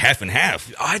 but I like half and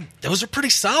half. Those are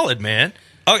pretty solid, man.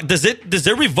 Does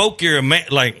it revoke your man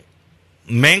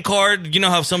card? You know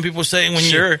how some people say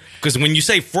when because when you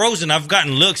say frozen, I've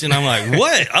gotten looks and I'm like,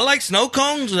 what? I like snow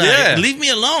cones. Like, leave me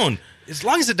alone. As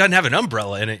long as it doesn't have an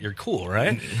umbrella in it, you're cool,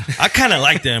 right? I kind of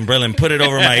like the umbrella and put it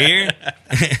over my ear.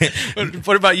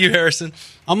 What about you, Harrison?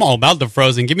 I'm all about the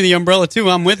frozen. Give me the umbrella, too.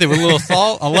 I'm with it with a little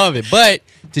salt. I love it. But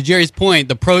to Jerry's point,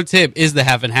 the pro tip is the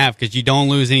half and half, because you don't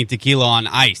lose any tequila on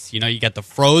ice. You know, you got the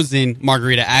frozen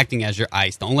margarita acting as your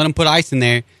ice. Don't let them put ice in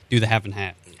there. Do the half and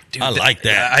half. Dude, I like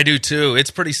that. I do too.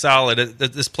 It's pretty solid.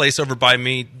 This place over by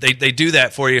me, they do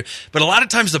that for you. But a lot of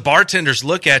times the bartenders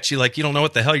look at you like you don't know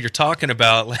what the hell you're talking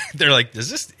about. They're like, does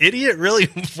this idiot really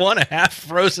want a half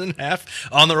frozen, half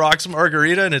on the rocks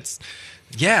margarita? And it's,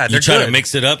 they're you try good. to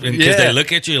mix it up, and because they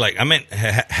look at you like, I meant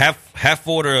half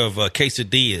order of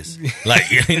quesadillas. Like,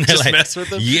 just mess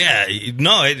with them. Yeah,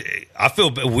 no, I feel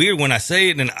weird when I say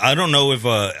it, and I don't know if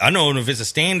it's a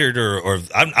standard or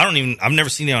I've never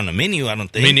seen it on the menu. I don't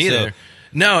think me neither. So.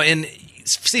 No, and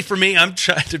See, for me, I'm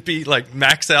trying to be like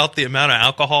max out the amount of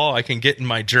alcohol I can get in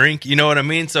my drink. You know what I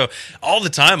mean? So all the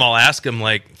time I'll ask him,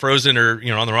 like frozen or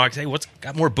on the rocks, hey, what's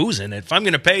got more booze in it? If I'm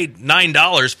going to pay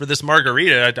 $9 for this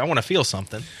margarita, I want to feel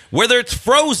something. Whether it's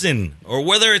frozen or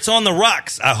whether it's on the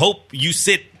rocks, I hope you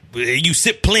sip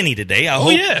plenty today. I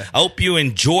hope you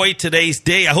enjoy today's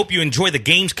day. I hope you enjoy the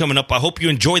games coming up. I hope you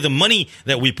enjoy the money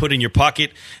that we put in your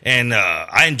pocket. And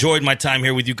I enjoyed my time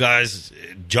here with you guys.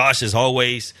 Josh, as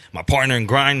always, my partner in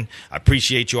grind. I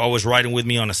appreciate you always riding with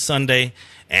me on a Sunday.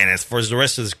 And as far as the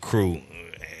rest of the crew,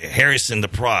 Harrison the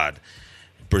Prod,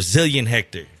 Brazilian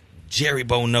Hector, Jerry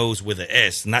Bo Knows with an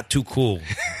S, not too cool.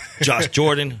 Josh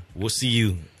Jordan, we'll see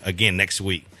you again next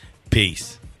week.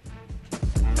 Peace.